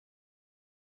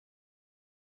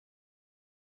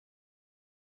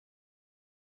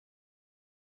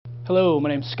Hello, my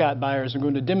name is Scott Byers. I'm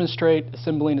going to demonstrate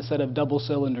assembling a set of double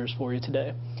cylinders for you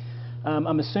today.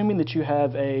 I'm assuming that you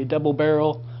have a double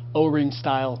barrel O-ring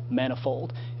style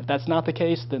manifold. If that's not the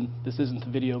case, then this isn't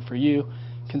the video for you.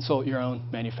 Consult your own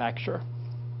manufacturer.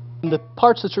 And the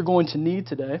parts that you're going to need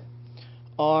today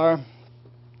are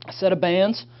a set of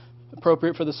bands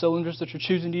appropriate for the cylinders that you're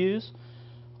choosing to use,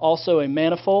 also a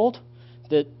manifold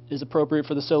that is appropriate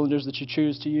for the cylinders that you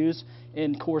choose to use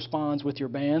and corresponds with your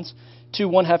bands, 2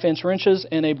 1/2-inch wrenches,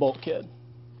 and a bolt kit.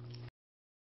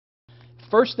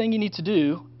 First thing you need to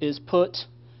do is put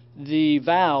the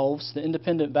valves, the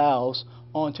independent valves,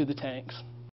 onto the tanks.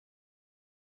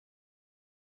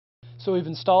 So we've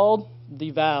installed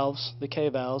the valves, the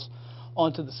K-valves,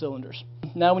 onto the cylinders.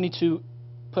 Now we need to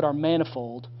put our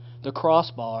manifold, the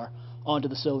crossbar, onto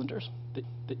the cylinders.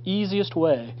 The easiest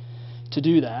way to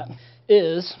do that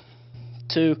is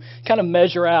to kind of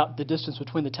measure out the distance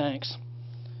between the tanks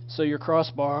so your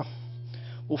crossbar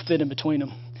will fit in between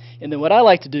them. And then what I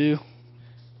like to do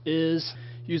is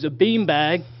use a bean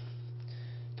bag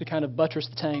to kind of buttress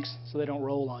the tanks so they don't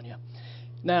roll on you.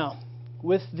 Now,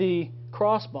 with the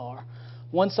crossbar,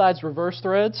 one side's reverse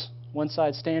threads, one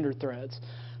side's standard threads.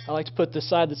 I like to put the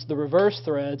side that's the reverse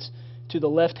threads to the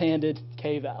left-handed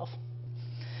K-valve.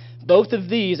 Both of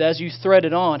these, as you thread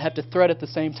it on, have to thread at the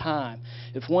same time.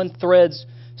 If one threads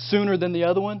sooner than the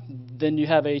other one, then you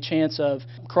have a chance of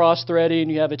cross-threading,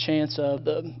 you have a chance of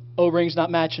the O-rings not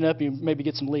matching up, and you maybe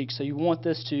get some leaks. So you want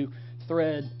this to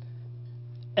thread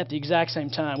at the exact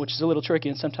same time, which is a little tricky,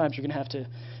 and sometimes you're going to have to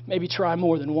maybe try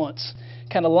more than once.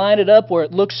 Kind of line it up where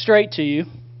it looks straight to you,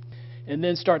 and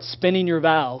then start spinning your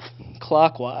valve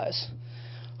clockwise.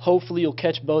 Hopefully you'll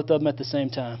catch both of them at the same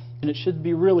time. And it should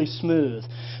be really smooth.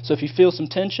 So if you feel some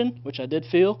tension, which I did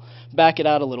feel, back it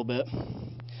out a little bit.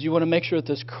 You want to make sure that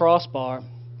this crossbar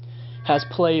has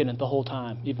play in it the whole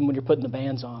time, even when you're putting the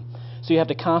bands on. So you have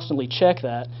to constantly check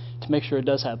that to make sure it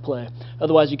does have play.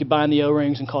 Otherwise you could bind the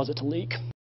O-rings and cause it to leak.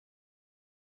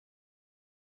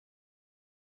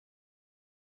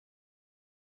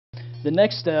 The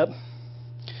next step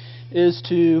is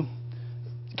to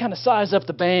kind of size up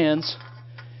the bands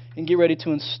and get ready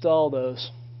to install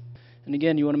those. And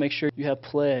again, you want to make sure you have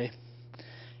play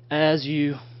as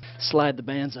you slide the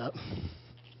bands up.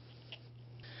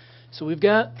 So we've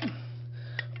got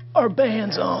our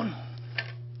bands on.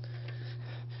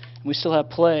 We still have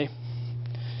play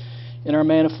in our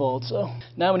manifold. So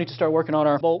now we need to start working on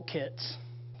our bolt kits.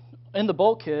 In the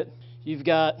bolt kit, you've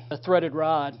got a threaded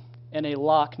rod and a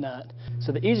lock nut.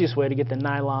 So the easiest way to get the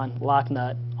nylon lock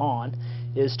nut on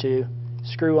is to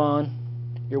screw on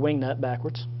your wing nut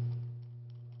backwards.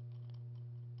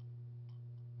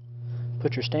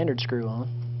 Put your standard screw on.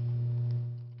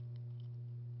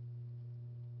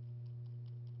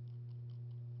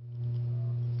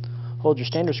 Hold your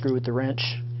standard screw with the wrench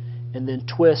and then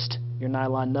twist your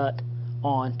nylon nut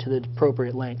on to the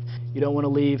appropriate length. You don't want to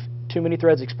leave too many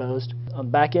threads exposed on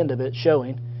the back end of it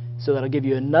showing, so that'll give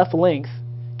you enough length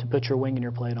to put your wing and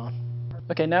your plate on.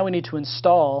 Okay, now we need to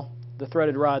install the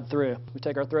threaded rod through. We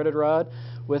take our threaded rod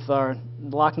with our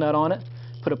lock nut on it,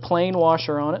 put a plain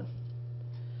washer on it,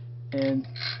 and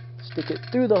stick it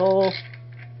through the hole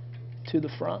to the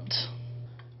front.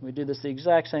 We do this the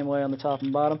exact same way on the top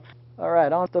and bottom.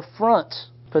 Alright, on the front,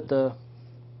 put the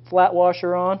flat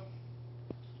washer on,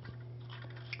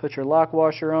 put your lock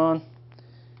washer on,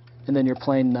 and then your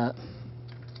plain nut.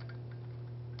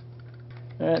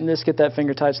 Alright, and just get that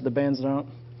finger tight so the bands don't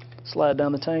slide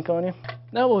down the tank on you.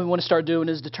 Now what we want to start doing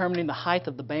is determining the height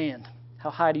of the band.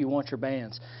 How high do you want your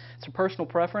bands? It's a personal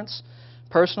preference.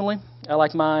 Personally, I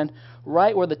like mine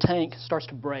right where the tank starts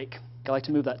to break. I like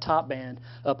to move that top band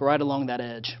up right along that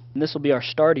edge. And this will be our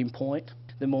starting point.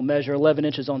 Then we'll measure 11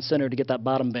 inches on center to get that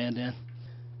bottom band in.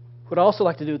 What I also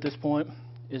like to do at this point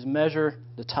is measure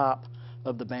the top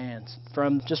of the bands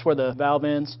from just where the valve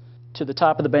ends to the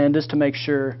top of the band, just to make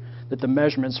sure that the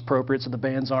measurement's appropriate so the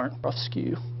bands aren't off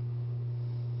skew.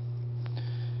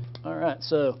 Alright,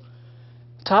 so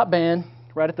top band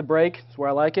right at the break is where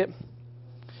I like it,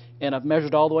 and I've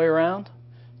measured all the way around,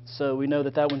 so we know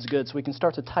that that one's good, so we can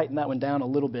start to tighten that one down a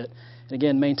little bit, and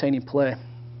again maintaining play.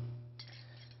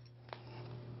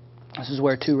 This is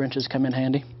where 2 wrenches come in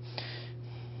handy.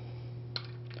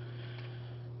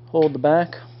 Hold the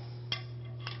back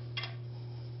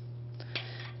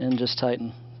and just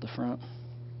tighten the front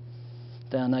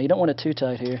down. Now you don't want it too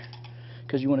tight here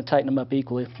because you want to tighten them up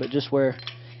equally, but just where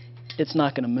it's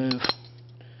not going to move.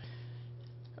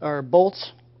 Our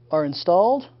bolts are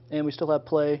installed and we still have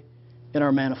play in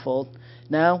our manifold.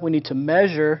 Now we need to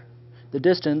measure the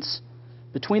distance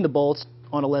between the bolts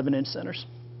on 11-inch centers.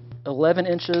 11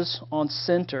 inches on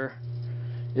center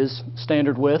is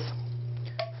standard width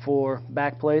for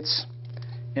back plates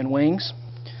and wings.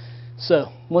 So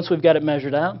once we've got it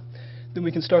measured out, then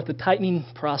we can start the tightening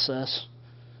process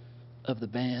of the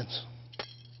bands.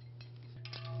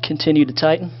 Continue to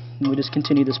tighten, and we just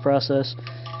continue this process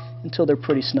until they're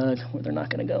pretty snug where they're not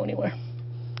going to go anywhere.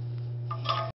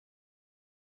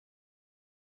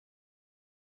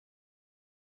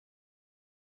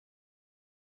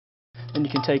 And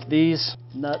you can take these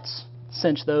nuts,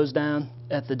 cinch those down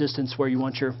at the distance where you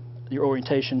want your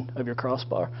orientation of your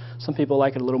crossbar. Some people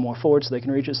like it a little more forward so they can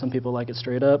reach it. Some people like it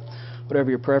straight up. Whatever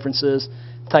your preference is.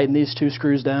 Tighten these 2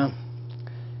 screws down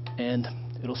and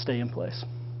it'll stay in place.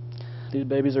 These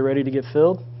babies are ready to get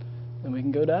filled and we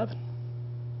can go diving.